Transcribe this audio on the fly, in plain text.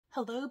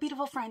Hello,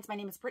 beautiful friends. My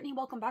name is Brittany.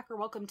 Welcome back or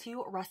welcome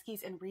to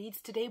Ruskies and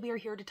Reads. Today we are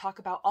here to talk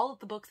about all of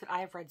the books that I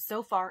have read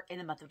so far in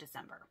the month of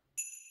December.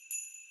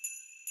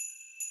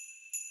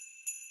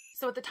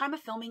 So at the time of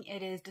filming,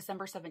 it is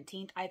December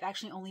 17th. I've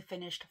actually only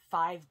finished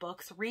 5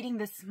 books. Reading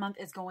this month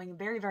is going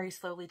very, very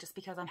slowly just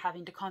because I'm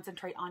having to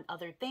concentrate on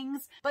other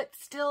things. But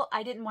still,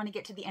 I didn't want to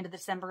get to the end of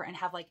December and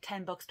have like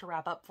 10 books to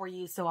wrap up for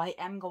you, so I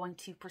am going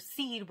to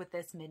proceed with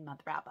this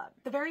mid-month wrap-up.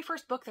 The very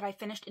first book that I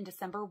finished in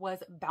December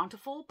was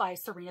Bountiful by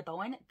Sarina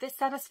Bowen. This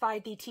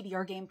satisfied the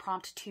TBR game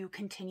prompt to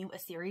continue a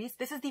series.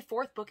 This is the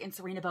 4th book in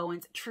Sarina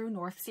Bowen's True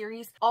North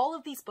series. All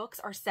of these books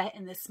are set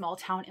in this small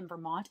town in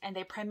Vermont, and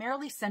they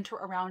primarily center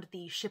around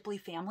the Shipley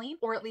family,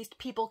 or at least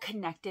people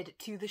connected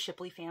to the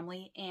Shipley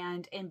family.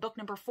 And in book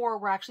number 4,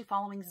 we're actually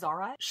following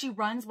Zara. She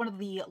runs one of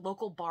the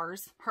local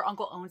bars. Her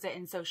uncle owns it,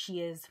 and so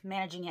she is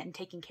managing it and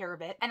taking care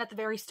of it. And at the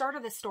very start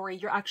of this story,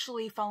 you're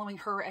actually following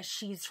her as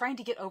she's trying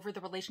to get over the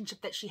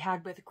relationship that she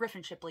had with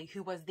Griffin Shipley,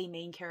 who was the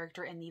main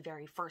character in the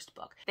very first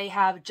book. They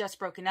have just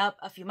broken up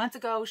a few months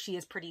ago. She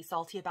is pretty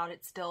salty about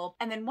it still.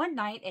 And then one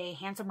night, a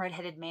handsome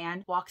redheaded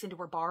man walks into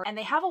her bar, and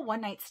they have a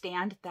one-night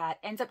stand that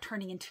ends up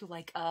turning into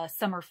like a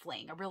summer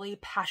fling, a really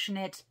passionate,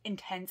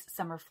 intense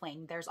summer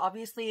fling. There's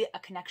obviously a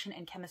connection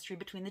and chemistry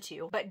between the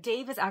two, but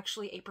Dave is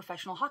actually a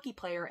professional hockey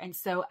player, and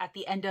so at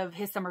the end of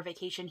his summer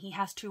vacation, he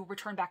has to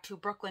return back to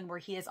Brooklyn where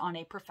he is on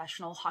a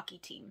professional hockey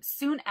team.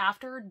 Soon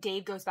after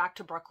Dave goes back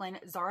to Brooklyn,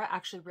 Zara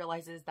actually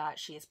realizes that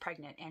she is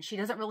pregnant, and she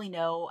doesn't really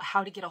know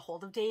how to get a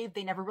hold of Dave.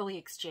 They never really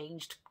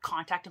exchanged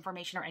contact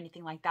information or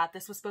anything like that.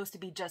 This was supposed to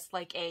be just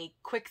like a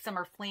quick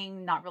summer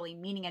fling, not really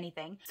meaning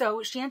anything.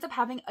 So she ends up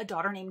having a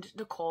daughter named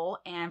Nicole,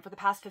 and for the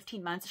past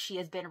 15 months, she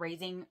has been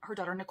raising her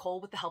daughter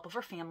Nicole with the help of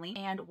her family.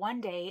 And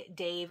one day,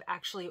 Dave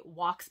actually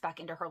walks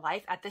back into her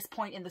life. At this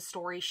point in the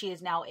story, she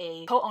is now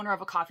a co-owner of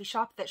a coffee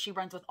shop that she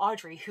runs with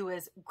Audrey, who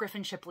is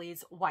Griffin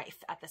Shipley's wife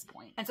at this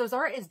point. And so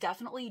Zara is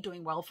definitely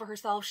doing well for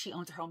herself. She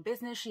owns her own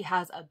business. She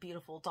has a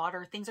beautiful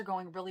daughter. Things are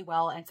going really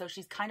well. And so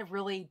she's kind of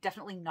really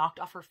definitely knocked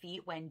off her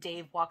feet when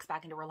Dave walks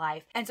back into her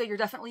life. And so you're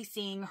definitely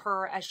seeing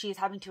her as she is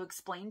having to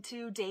explain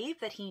to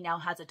Dave that he now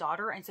has a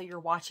daughter. And so you're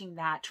watching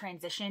that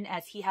transition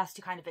as he has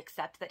to kind of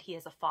accept that he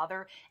is a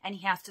father, and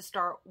he has to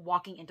start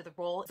walking into the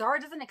role.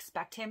 Zara doesn't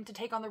expect him to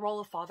take on the role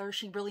of father.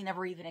 She really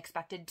never even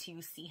expected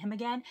to see him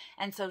again.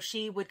 And so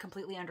she would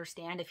completely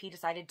understand if he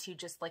decided to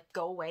just like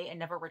go away and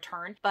never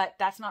return. But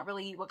that's not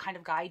really what kind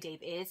of guy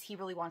Dave is. He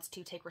really wants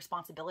to take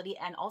responsibility.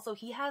 And also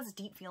he has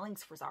deep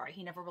feelings for Zara.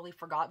 He never really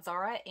forgot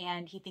Zara,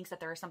 and he thinks that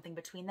there is something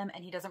between them,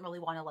 and he doesn't really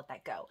want to let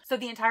that go. So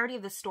the entirety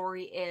of the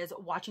story is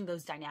watching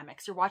those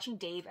dynamics. You're watching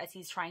Dave as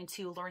he's trying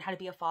to learn how to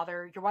be a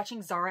father. You're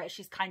watching Zara as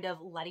she's kind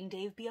of letting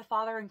Dave be a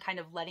father and kind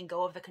of letting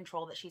go of the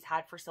control that she's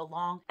had for so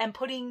long, and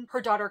putting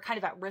her daughter kind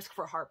of at risk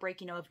for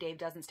heartbreak, you know, if Dave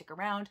doesn't stick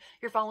around.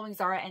 You're following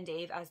Zara and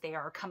Dave as they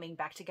are coming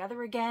back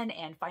together again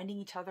and finding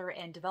each other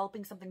and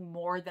developing something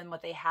more than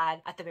what they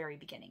had at the very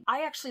beginning.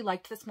 I actually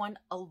liked this one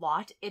a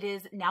lot. It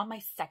is now my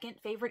second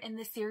favorite in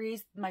this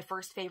series. My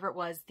first favorite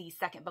was the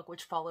second book,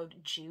 which followed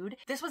Jude.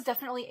 This was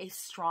definitely a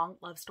strong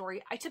love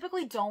story. I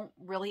typically don't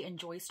really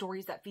enjoy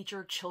stories that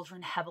feature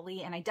children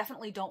heavily, and I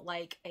definitely don't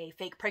like a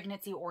fake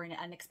pregnancy or an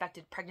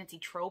unexpected pregnancy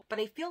trope, but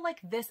I feel like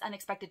this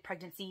unexpected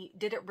pregnancy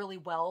did it really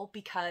well,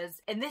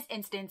 because in this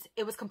instance,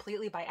 it was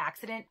completely by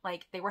accident.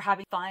 Like, they were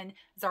having fun,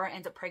 Zara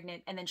ends up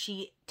pregnant, and then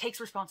she takes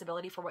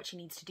responsibility for what she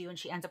needs to do, and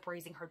she ends up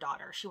raising her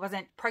daughter. She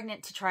wasn't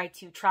pregnant to try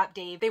to trap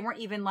Dave. They weren't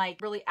even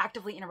like really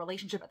actively in a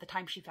relationship at the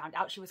time she found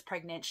out she was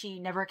pregnant. She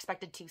never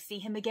expected to see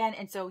him again,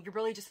 and so you're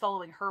really just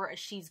following her as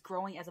she's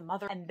growing as a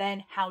mother, and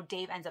then how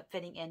Dave ends up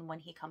fitting in when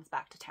he comes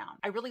back to town.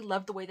 I really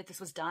loved the way that this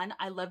was done.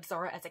 I loved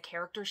Zara as a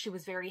character. She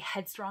was very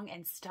headstrong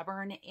and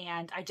stubborn,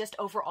 and I just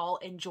overall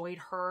enjoyed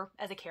her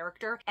as a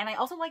character. And I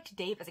also liked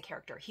Dave as a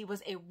character. He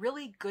was a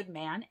really good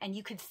man, and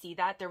you could see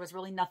that there was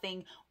really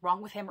nothing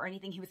wrong with him or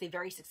anything. He was a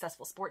very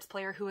successful sports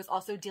player who was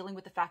also dealing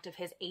with the fact of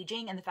his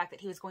aging and the fact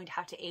that he was going to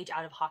have to age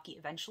out of hockey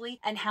eventually,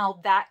 and how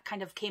that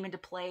kind of came into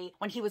play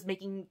when he was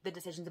making the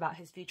decisions about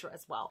his future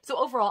as well. So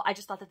overall, I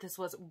just thought that this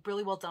was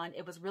really well done.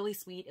 It was really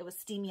sweet. It was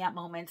steamy at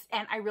moments,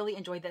 and I really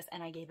enjoyed this,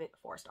 and I gave it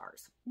 4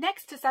 stars.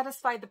 Next, to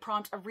satisfy the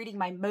prompt of reading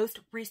my most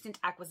recent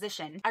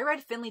acquisition, I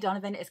read Finlay,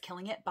 Donovan is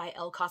Killing It by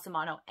Elle,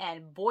 Cosimano,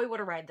 and boy, what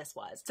a ride this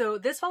was. So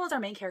this follows our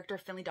main character,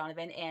 Finlay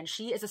Donovan, and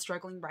she is a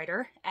struggling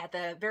writer. At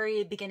the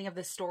very beginning of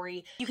this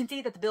story, you can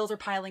see that the bills are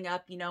piling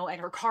up, you know,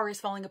 and her car is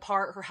falling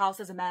apart, her house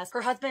is a mess.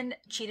 Her husband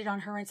cheated on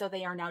her, and so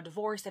they are now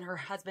divorced, and her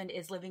husband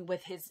is living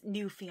with his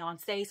new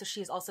fiance, so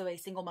she is also a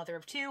single mother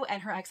of 2,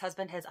 and her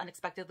ex-husband has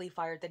unexpectedly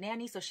fired the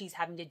nanny, so she's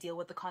having to deal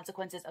with the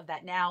consequences of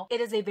that now.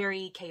 It is a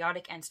very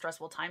chaotic and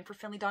stressful time for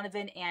Finlay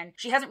Donovan, and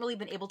she hasn't really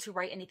been able to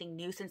write anything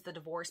new since the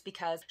divorce,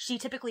 because she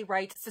typically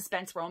writes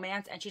suspense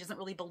romance, and she doesn't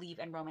really believe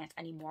in romance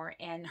anymore,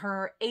 and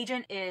her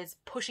agent is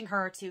pushing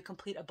her to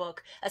complete a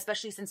book,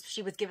 especially since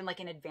she was given like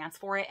an advance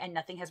for it and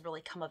nothing has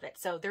really come of it.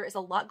 So there is a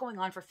lot going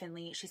on for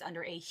Finlay. She's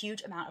under a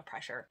huge amount of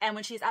pressure. And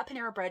when she's at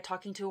Panera Bread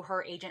talking to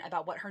her agent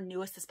about what her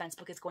newest suspense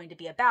book is going to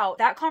be about,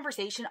 that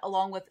conversation,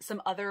 along with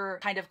some other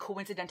kind of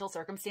coincidental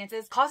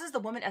circumstances, causes the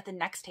woman at the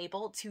next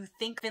table to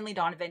think Finlay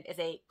Donovan is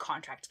a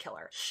contract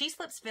killer. She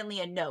slips Finlay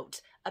a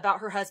note about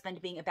her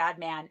husband being a bad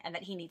man and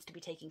that he needs to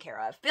be taken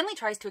care of. Finlay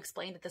tries to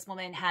explain that this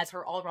woman has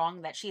her all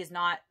wrong, that she is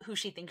not who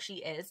she thinks she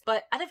is,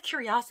 but out of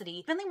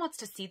curiosity, Finlay wants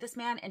to see this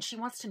man and she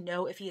wants to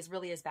know if he is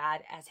really as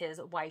bad as his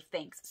wife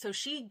thinks. So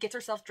she gets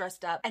herself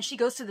dressed up and she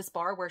goes to this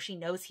bar where she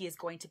knows he is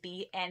going to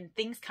be, and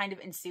things kind of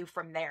ensue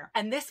from there.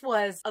 And this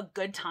was a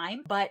good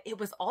time, but it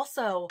was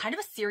also kind of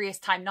a serious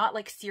time, not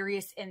like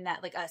serious in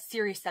that like a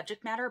serious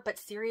subject matter, but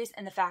serious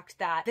in the fact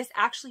that this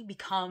actually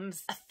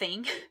becomes a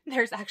thing.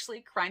 There's actually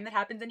a crime that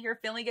happens in here.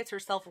 Finlay gets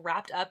herself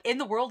wrapped up in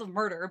the world of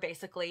murder,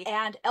 basically.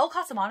 And Elle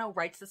Cosimano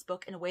writes this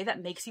book in a way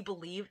that makes you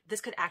believe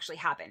this could actually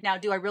happen. Now,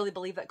 do I really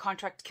believe that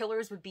contract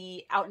killers would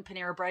be out in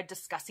Panera Bread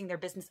discussing their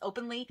business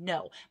openly?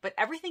 No. But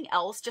everything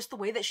else, just the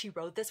way that she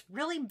wrote this,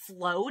 really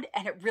flowed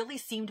and it really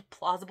seemed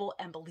plausible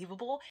and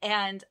believable.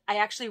 And I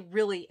actually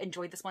really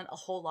enjoyed this one a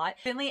whole lot.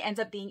 Finlay ends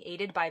up being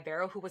aided by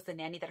Vero, who was the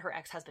nanny that her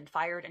ex-husband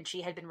fired, and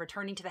she had been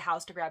returning to the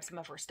house to grab some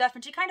of her stuff,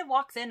 and she kind of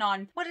walks in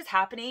on what is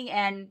happening,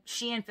 and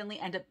she and Finlay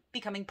end up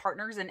becoming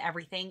partners and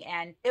everything,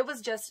 and it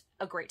was just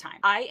a great time.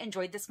 I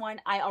enjoyed this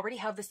one. I already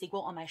have the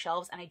sequel on my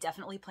shelves and I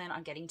definitely plan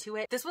on getting to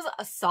it. This was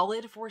a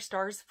solid 4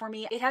 stars for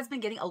me. It has been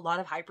getting a lot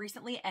of hype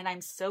recently and I'm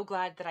so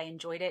glad that I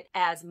enjoyed it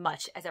as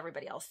much as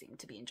everybody else seemed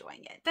to be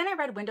enjoying it. Then I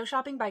read Window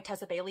Shopping by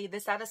Tessa Bailey.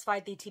 This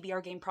satisfied the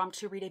TBR game prompt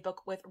to read a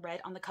book with red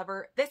on the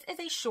cover. This is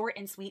a short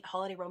and sweet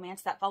holiday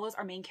romance that follows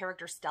our main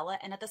character Stella,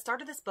 and at the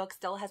start of this book,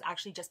 Stella has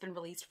actually just been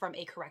released from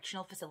a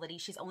correctional facility.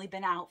 She's only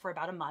been out for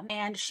about a month,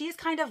 and she's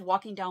kind of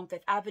walking down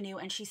Fifth Avenue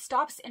and she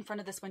stops in front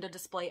of this window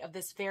display of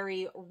this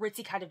very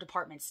ritzy kind of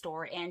department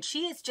store, and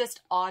she is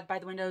just awed by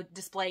the window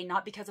display,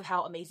 not because of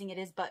how amazing it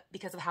is, but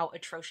because of how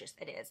atrocious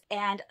it is.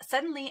 And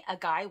suddenly a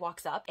guy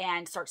walks up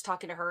and starts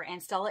talking to her,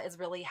 and Stella is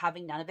really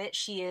having none of it.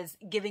 She is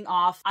giving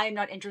off, I am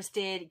not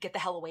interested, get the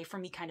hell away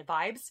from me kind of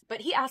vibes.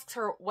 But he asks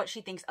her what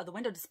she thinks of the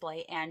window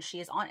display, and she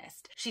is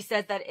honest. She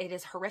says that it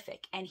is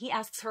horrific, and he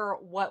asks her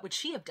what would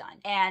she have done,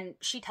 and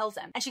she tells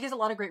him, and she gives a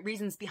lot of great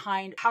reasons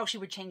behind how she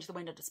would change the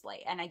window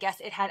display. And I guess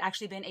it had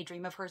actually been a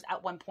dream of hers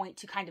at one point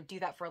to kind of do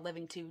that for a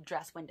living, to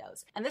dress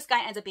windows. And this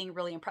guy ends up being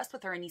really impressed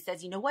with her, and he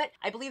says, you know what,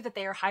 I believe that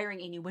they are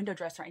hiring a new window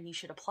dresser and you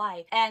should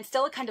apply. And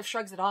Stella kind of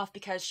shrugs it off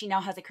because she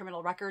now has a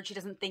criminal record. She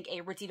doesn't think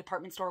a ritzy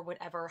department store would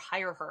ever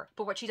hire her.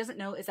 But what she doesn't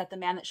know is that the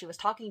man that she was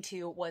talking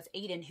to was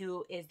Aiden,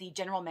 who is the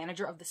general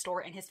manager of the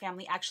store, and his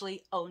family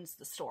actually owns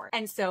the store.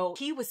 And so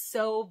he was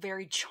so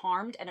very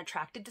charmed and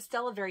attracted to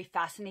Stella, very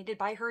fascinated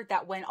by her,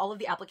 that when all of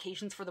the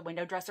applications for the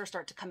window dresser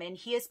start to come in,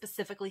 he is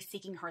specifically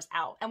seeking hers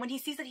out. And when he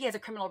sees that he has a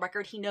criminal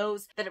record, he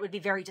knows that it would be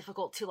very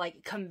difficult to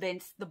like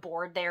convince the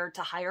board there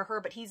to hire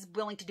her, but he's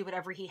willing to do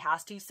whatever he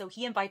has to. So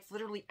he invites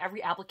literally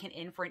every applicant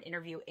in for an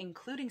interview,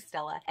 including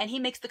Stella. And he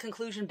makes the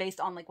conclusion based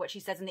on like what she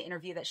says in the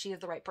interview that she is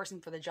the right person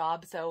for the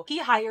job. So he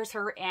hires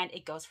her and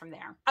it goes from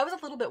there. I was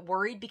a little bit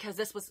worried because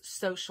this was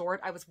so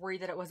short. I was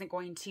worried that it wasn't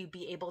going to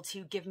be able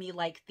to give me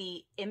like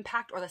the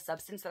impact or the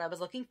substance that I was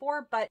looking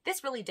for, but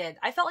this really did.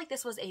 I felt like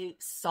this was a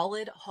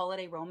solid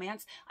holiday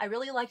romance. I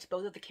really liked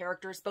both of the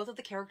characters. Both of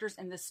the characters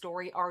in this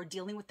story are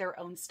dealing with their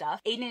own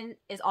stuff. Aiden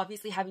is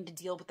obviously having to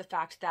deal with the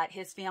fact that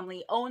his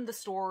family owned the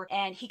store,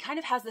 and he kind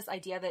of has this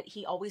idea that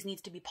he always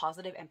needs to be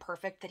positive and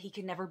perfect, that he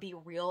can never be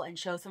real and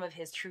show some of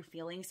his true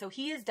feelings. So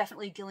he is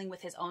definitely dealing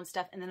with his own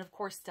stuff. And then of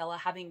course Stella,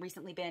 having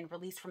recently been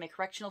released from a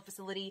correctional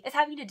facility, is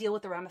having to deal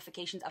with the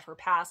ramifications of her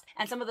past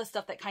and some of the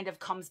stuff that kind of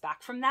comes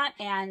back from that.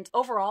 And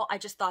overall, I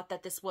just thought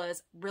that this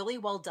was really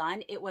well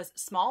done. It was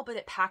small, but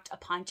it packed a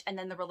punch. And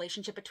then the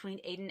relationship between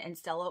Aiden and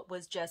Stella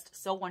was just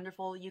so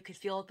wonderful. You could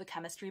feel the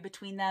chemistry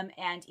between them.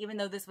 And even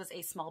though this was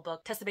a small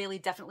book, Tessa Bailey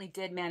definitely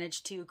did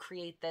manage to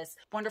create this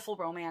wonderful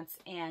romance,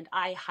 and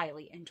I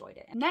highly enjoyed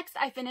it. Next,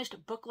 I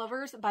finished Book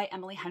Lovers by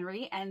Emily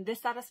Henry, and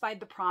this satisfied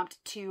the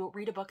prompt to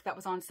read a book that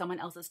was on someone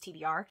else's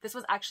TBR. This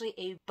was actually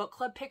a book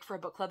club pick for a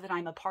book club that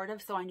I'm a part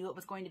of, so I knew it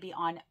was going to be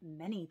on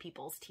many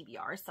people's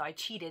TBR, so I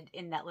cheated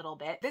in that little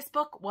bit. This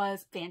book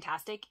was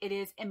fantastic. It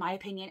is, in my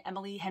opinion,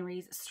 Emily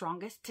Henry's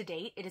strongest to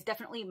date. It is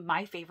definitely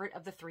my favorite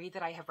of the 3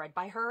 that I have read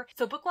by her.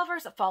 So Book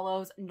Lovers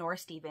follows Nora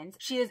Stevens.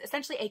 She is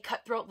essentially a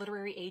cutthroat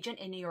literary agent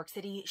in New York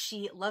City.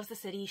 She loves the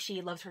city.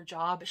 She loves her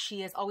job.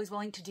 She is always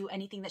willing to do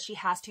anything that she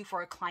has to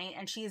for a client,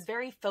 and she is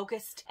very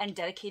focused and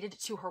dedicated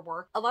to her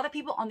work. A lot of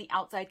people on the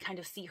outside kind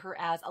of see her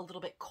as a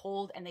little bit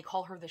cold, and they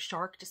call her the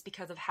shark just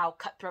because of how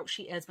cutthroat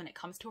she is when it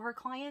comes to her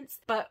clients,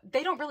 but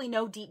they don't really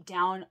know deep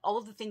down all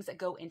of the things that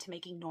go into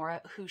making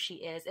Nora who she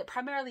is. It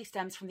primarily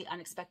stems from the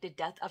unexpected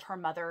death of her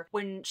mother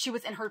when she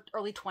was in her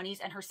early 20s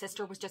and her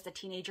sister was just a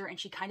teenager, and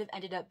she kind of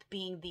ended up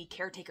being the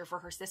caretaker for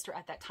her sister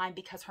at that time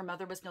because her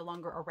mother was no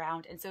longer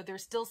around. And so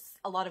there's still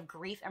a lot of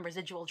grief and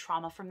residual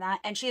trauma from that.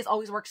 And she has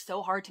always worked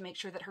so hard to make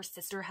sure that her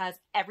sister has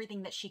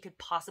everything that she could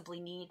possibly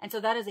need. And so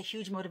that is a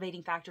huge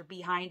motivating factor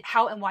behind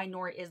how and why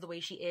Nora is the way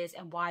she is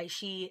and why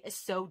she is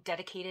so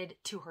dedicated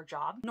to her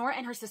job. Nora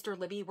and her sister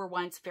Libby were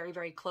once very,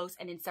 very close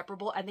and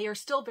inseparable, and they are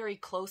still very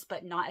close,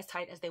 but not as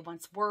tight as they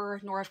once were.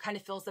 Nora kind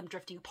of feels them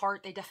drifting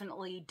apart. They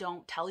definitely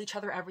don't tell each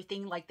other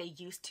everything like they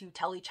used to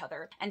tell each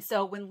other. And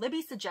so when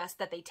Libby suggests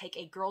that they take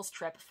a girls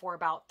trip for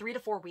about 3 to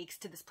 4 weeks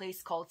to this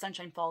place called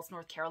Sunshine Falls,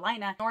 North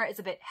Carolina, Nora is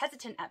a bit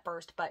hesitant at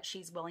first, but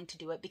she's willing to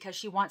do it because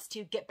she wants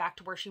to get back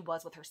to where she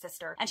was with her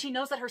sister. And she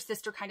knows that her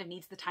sister kind of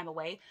needs the time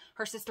away.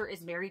 Her sister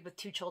is married with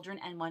 2 children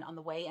and 1 on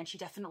the way, and she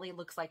definitely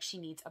looks like she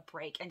needs a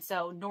break. And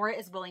so Nora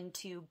is willing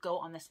to go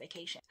on this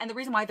vacation. And the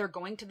reason why they're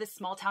going to this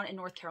small town in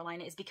North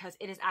Carolina is because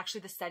it is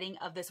actually the setting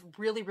of this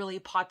really, really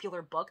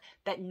popular book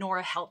that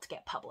Nora helped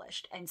get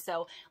published. And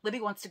so Libby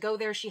wants to go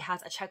there. She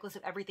has a checklist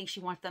of everything she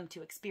wants them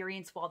to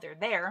experience while they're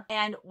there.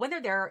 And when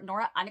they're there,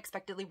 Nora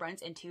unexpectedly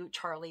runs into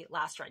Charlie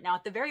Lastra. Now,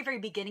 at the very, very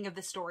beginning of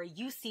the story,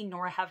 you see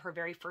Nora have her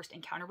very first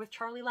encounter with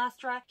Charlie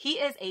Lastra. He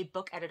is a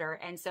book editor,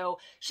 and so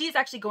she is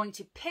actually going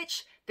to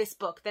pitch this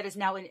book that is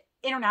now an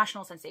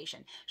international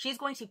sensation. She's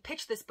going to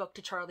pitch this book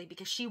to Charlie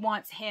because she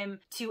wants him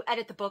to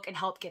edit the book and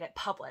help get it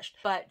published.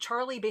 But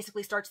Charlie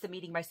basically starts the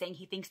meeting by saying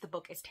he thinks the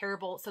book is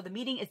terrible. So the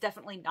meeting is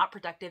definitely not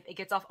productive. It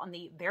gets off on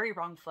the very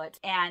wrong foot.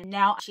 And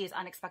now she is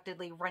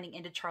unexpectedly running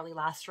into Charlie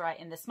Lastra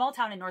in this small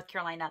town in North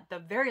Carolina, the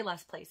very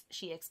last place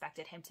she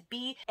expected him to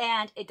be.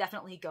 And it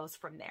definitely goes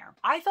from there.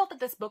 I felt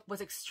that this book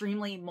was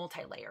extremely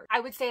multi-layered.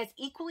 I would say it's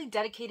equally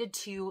dedicated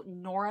to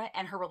Nora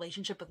and her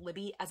relationship with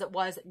Libby as it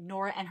was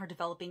Nora and her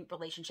developing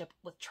relationship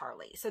with Charlie.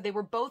 So they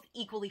were both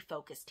equally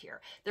focused here.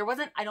 There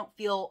wasn't, I don't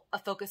feel, a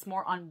focus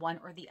more on one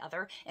or the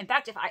other. In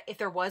fact, if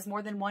there was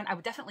more than one, I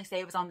would definitely say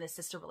it was on this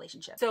sister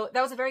relationship. So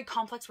that was a very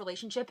complex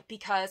relationship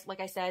because,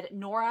 like I said,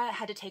 Nora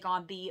had to take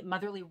on the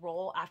motherly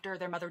role after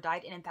their mother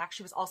died. And in fact,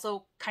 she was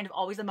also kind of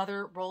always a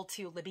mother role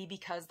to Libby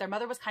because their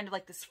mother was kind of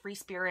like this free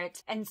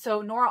spirit. And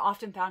so Nora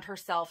often found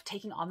herself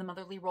taking on the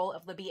motherly role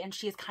of Libby, and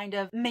she has kind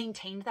of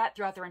maintained that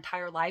throughout their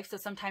entire life. So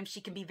sometimes she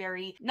can be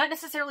very, not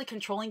necessarily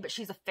controlling, but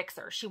she's a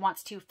fixer. She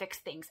wants to fix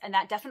things. And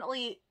that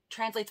definitely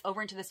translates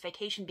over into this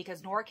vacation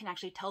because Nora can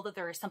actually tell that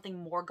there is something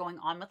more going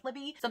on with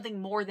Libby, something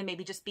more than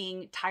maybe just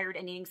being tired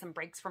and needing some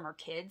breaks from her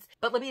kids.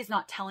 But Libby is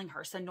not telling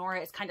her. So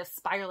Nora is kind of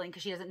spiraling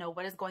because she doesn't know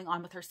what is going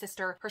on with her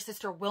sister. Her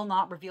sister will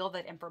not reveal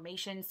that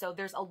information. So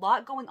there's a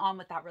lot going on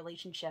with that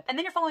relationship. And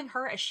then you're following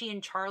her as she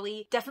and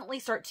Charlie definitely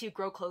start to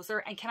grow closer.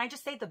 And can I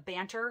just say the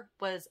banter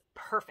was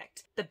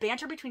perfect. The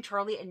banter between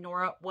Charlie and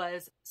Nora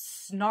was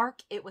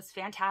snark. It was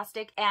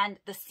fantastic. And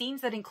the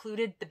scenes that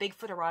included the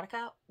Bigfoot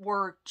erotica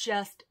were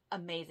just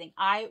amazing.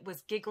 I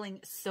was giggling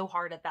so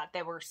hard at that.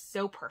 They were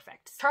so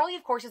perfect. Charlie,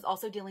 of course, is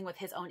also dealing with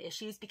his own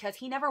issues because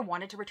he never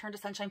wanted to return to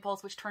Sunshine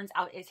Falls, which turns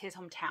out is his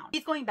hometown.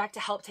 He's going back to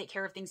help take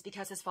care of things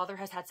because his father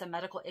has had some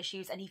medical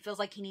issues and he feels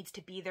like he needs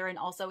to be there. And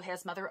also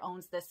his mother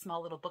owns this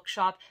small little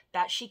bookshop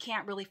that she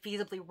can't really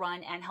feasibly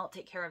run and help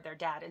take care of their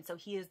dad. And so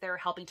he is there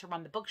helping to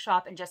run the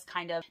bookshop and just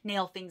kind of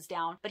nail things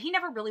down. But he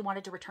never really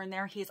wanted to return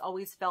there. He has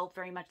always felt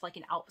very much like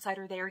an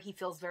outsider there. He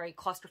feels very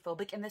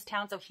claustrophobic in this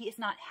town, so he is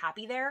not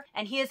happy there.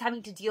 And he is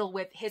having to deal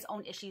with his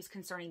own issues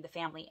concerning the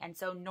family. And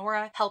so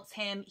Nora helps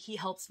him, he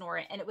helps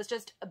Nora, and it was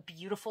just a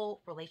beautiful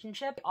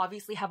relationship. They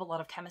obviously have a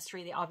lot of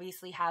chemistry. They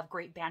obviously have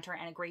great banter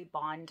and a great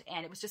bond.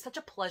 And it was just such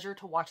a pleasure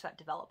to watch that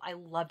develop. I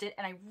loved it.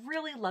 And I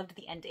really loved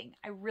the ending.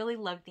 I really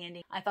loved the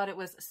ending. I thought it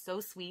was so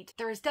sweet.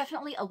 There is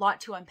definitely a lot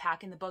to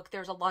unpack in the book.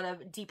 There's a lot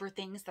of deeper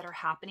things that are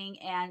happening.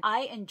 And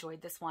I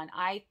enjoyed this one.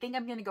 I think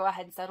I'm going to go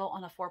ahead and settle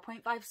on a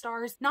 4.5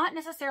 stars. Not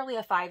necessarily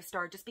a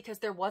 5-star, just because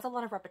there was a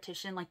lot of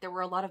repetition. Like there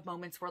were a lot of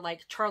moments where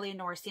like Charlie and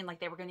Nora seemed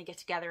like they were going to get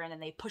together and then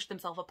they pushed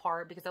themselves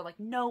apart because they're like,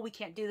 no, we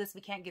can't do this.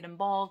 We can't get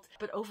involved.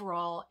 But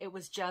overall, it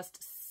was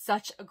just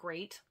such a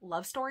great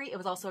love story. It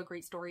was also a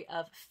great story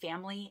of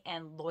family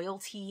and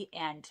loyalty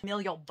and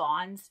familial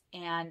bonds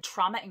and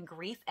trauma and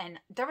grief. And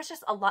there was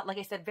just a lot, like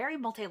I said, very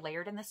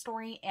multi-layered in this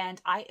story,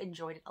 and I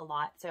enjoyed it a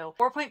lot. So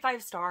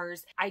 4.5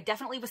 stars. I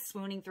definitely was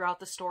swooning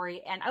throughout the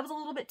story, and I was a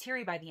little bit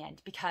teary by the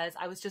end because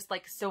I was just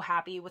like so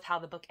happy with how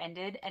the book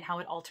ended and how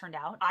it all turned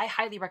out. I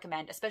highly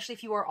recommend, especially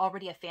if you are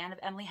already a fan of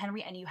Emily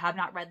Henry and you have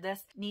not read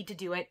this, need to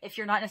do it. If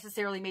you're not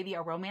necessarily maybe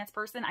a romance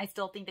person, I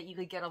still think that you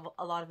could get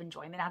a lot of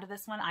enjoyment out of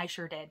this one. I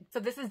sure did.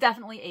 So this is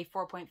definitely a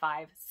 4.5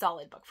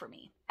 solid book for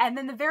me. And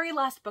then the very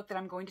last book that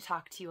I'm going to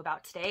talk to you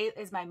about today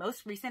is my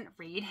most recent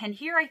read. And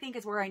here I think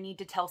is where I need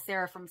to tell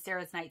Sarah from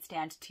Sarah's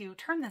Nightstand to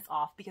turn this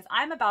off because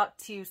I'm about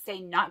to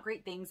say not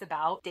great things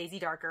about Daisy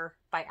Darker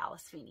by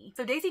Alice Feeney.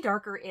 So Daisy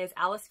Darker is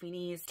Alice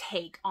Feeney's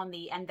take on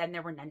the "and then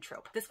there were none"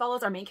 trope. This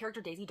follows our main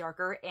character Daisy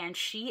Darker, and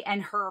she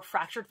and her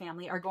fractured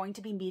family are going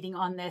to be meeting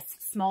on this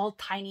small,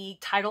 tiny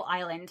tidal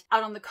island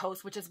out on the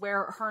coast, which is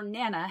where her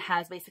Nana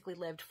has basically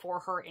lived for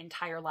her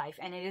entire life.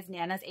 And it is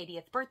Nana's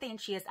 80th birthday, and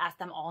she has asked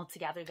them all to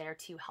gather there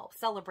to help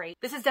celebrate.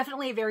 This is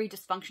definitely a very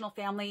dysfunctional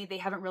family. They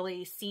haven't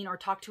really seen or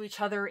talked to each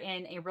other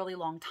in a really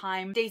long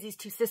time. Daisy's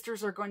 2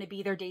 sisters are going to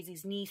be there,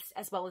 Daisy's niece,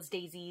 as well as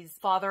Daisy's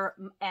father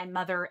and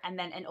mother, and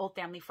then an old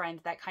family friend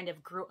that kind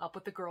of grew up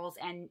with the girls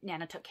and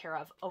Nana took care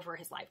of over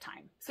his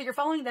lifetime. So you're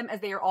following them as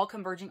they are all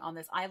converging on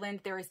this island.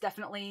 There is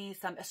definitely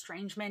some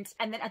estrangement.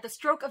 And then at the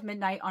stroke of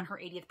midnight on her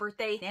 80th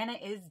birthday, Nana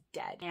is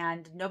dead.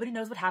 And nobody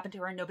knows what happened to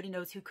her. Nobody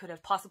knows who could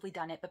have possibly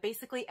done it. But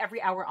basically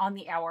every hour on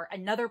the hour,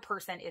 another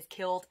person is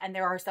killed. And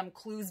there are some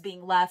clues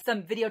being left,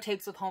 some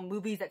videotapes with home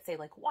movies that say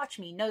like, watch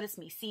me, notice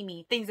me, see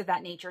me, things of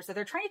that nature. So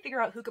they're trying to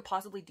figure out who could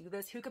possibly do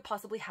this, who could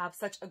possibly have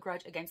such a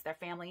grudge against their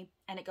family.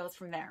 And it goes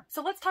from there.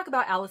 So let's talk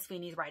about Alice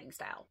Feeney's writing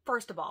style.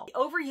 First of all, the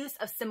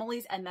overuse of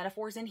similes and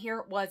metaphors in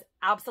here was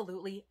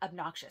absolutely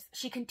obnoxious.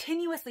 She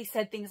continuously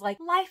said things like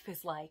life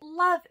is like,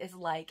 love is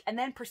like, and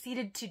then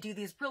proceeded to do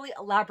these really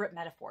elaborate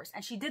metaphors.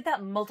 And she did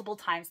that multiple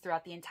times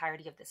throughout the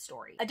entirety of this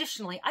story.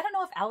 Additionally, I don't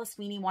know if Alice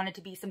Feeney wanted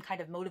to be some kind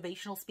of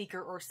motivational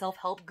speaker or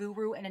self-help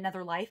guru in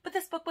another life, but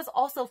this book was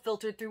also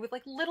filtered through with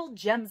like little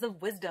gems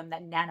of wisdom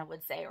that Nana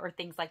would say or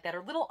things like that,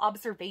 or little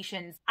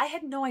observations. I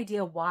had no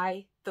idea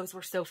why those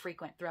were so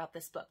frequent throughout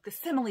this book. The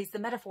similes, the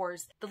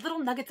metaphors, the little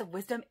nuggets of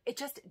wisdom, it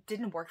just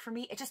didn't work for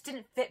me. It just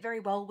didn't fit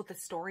very well with the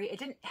story. It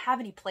didn't have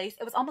any place.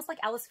 It was almost like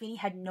Alice Feeney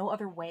had no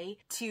other way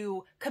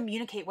to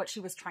communicate what she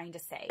was trying to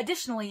say.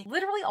 Additionally,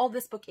 literally all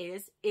this book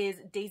is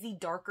Daisy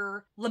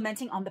Darker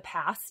lamenting on the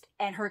past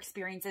and her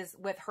experiences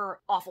with her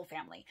awful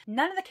family.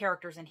 None of the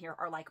characters in here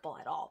are likable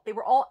at all. They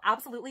were all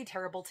absolutely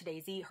terrible to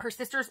Daisy. Her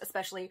sisters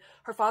especially.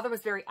 Her father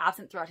was very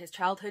absent throughout his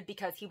childhood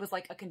because he was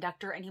like a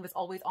conductor and he was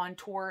always on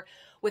tour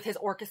with his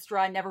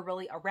orchestra, never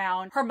really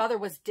around. Her mother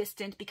was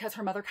distant because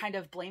her mother kind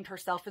of blamed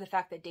herself for the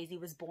fact that Daisy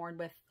was born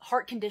with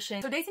heart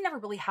condition. So Daisy never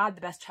really had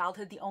the best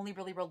childhood. The only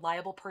really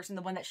reliable person,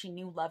 the one that she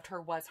knew loved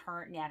her, was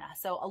her Nana.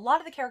 So a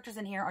lot of the characters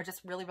in here are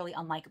just really, really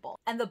unlikable.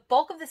 And the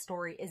bulk of the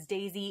story is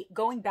Daisy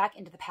going back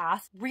into the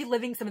past,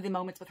 reliving some of the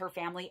moments with her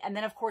family. And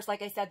then of course,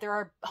 like I said, there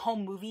are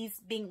home movies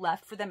being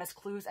left for them as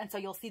clues. And so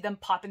you'll see them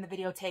pop in the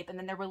videotape and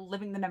then they're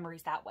reliving the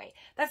memories that way.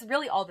 That's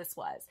really all this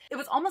was. It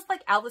was almost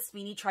like Alice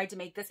Feeney tried to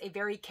make this a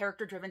very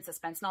character-driven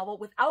suspense novel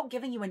without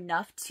giving you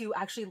enough to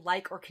actually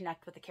like or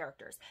connect with the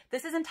characters.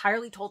 This is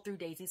entirely told through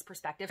Daisy's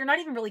perspective. You're not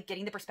even really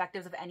getting the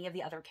perspectives of any of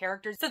the other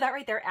characters. So that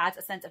right there adds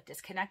a sense of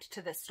disconnect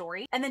to this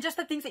story. And then just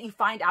the things that you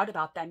find out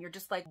about them, you're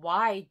just like,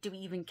 why do we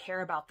even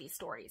care about these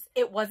stories?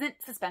 It wasn't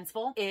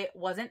suspenseful. It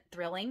wasn't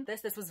thrilling.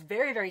 This was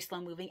very, very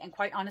slow moving. And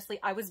quite honestly,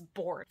 I was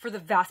bored for the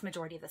vast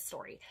majority of the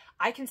story.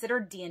 I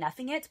considered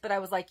DNFing it, but I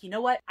was like, you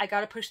know what? I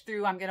gotta push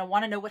through. I'm gonna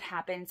want to know what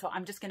happened. So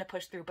I'm just gonna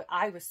push through. But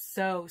I was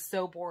so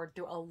bored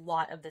through a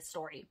lot of this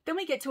story. Then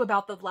we get to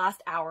about the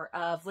last hour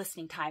of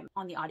listening time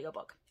on the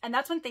audiobook. And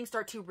that's when things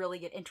start to really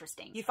get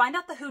interesting. You find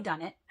out the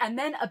whodunit, and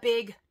then a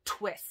big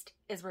twist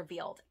is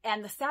revealed.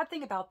 And the sad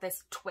thing about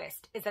this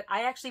twist is that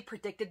I actually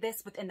predicted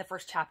this within the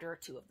first chapter or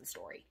two of the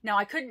story. Now,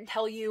 I couldn't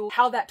tell you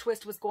how that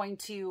twist was going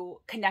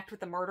to connect with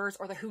the murders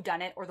or the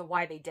whodunit or the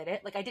why they did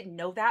it. Like, I didn't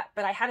know that,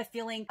 but I had a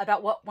feeling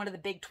about what one of the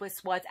big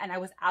twists was, and I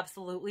was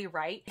absolutely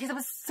right because it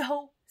was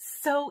so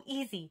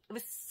easy. It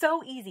was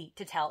so easy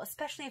to tell,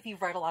 especially if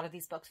you've read a lot of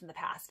these books in the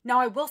past. Now,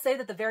 I will say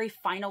that the very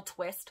final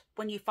twist,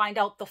 when you find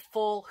out the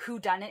full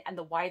whodunit and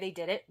the why they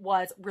did it,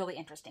 was really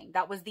interesting.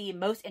 That was the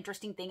most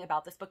interesting thing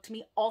about this book to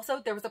me.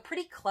 Also, there was a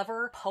pretty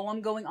clever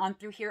poem going on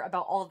through here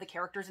about all of the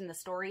characters in the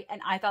story,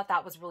 and I thought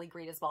that was really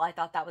great as well. I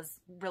thought that was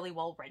really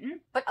well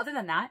written. But other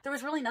than that, there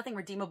was really nothing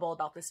redeemable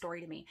about this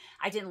story to me.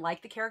 I didn't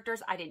like the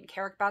characters. I didn't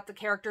care about the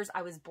characters.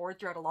 I was bored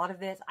throughout a lot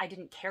of this. I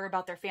didn't care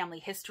about their family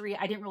history.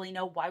 I didn't really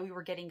know why we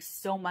were getting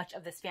so much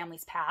of this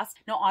family's past.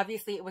 Now,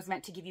 obviously, it was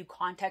meant to give you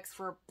context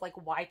for like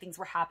why things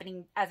were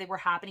happening as they were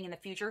happening in the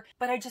future,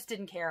 but I just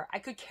didn't care. I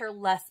could care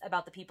less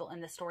about the people in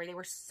this story. They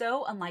were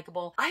so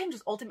unlikable. I am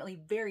just ultimately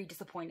very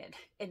disappointed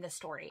in this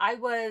story. I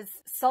was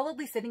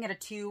solidly sitting at a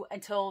 2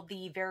 until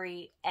the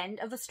very end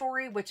of the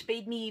story, which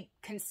made me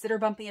consider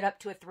bumping it up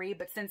to a 3,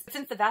 but since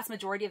the vast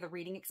majority of the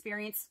reading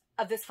experience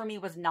of this for me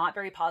was not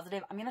very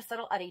positive, I'm gonna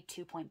settle at a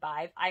 2.5.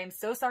 I am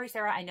so sorry,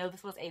 Sarah. I know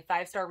this was a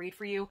 5-star read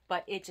for you,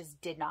 but it just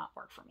did not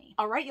work for me.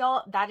 All right,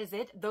 y'all, that is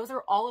it. Those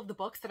are all of the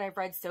books that I've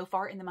read so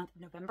far in the month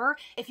of November.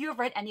 If you have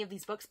read any of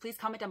these books, please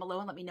comment down below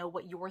and let me know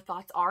what your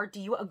thoughts are.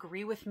 Do you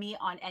agree with me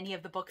on any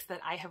of the books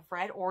that I have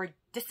read or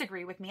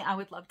disagree with me? I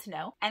would love to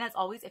know. And as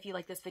always, if you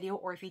like this video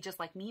or if you just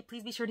like me,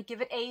 please be sure to give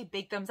it a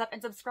big thumbs up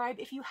and subscribe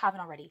if you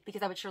haven't already,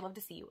 because I would sure love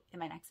to see you in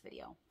my next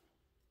video.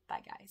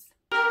 Bye, guys.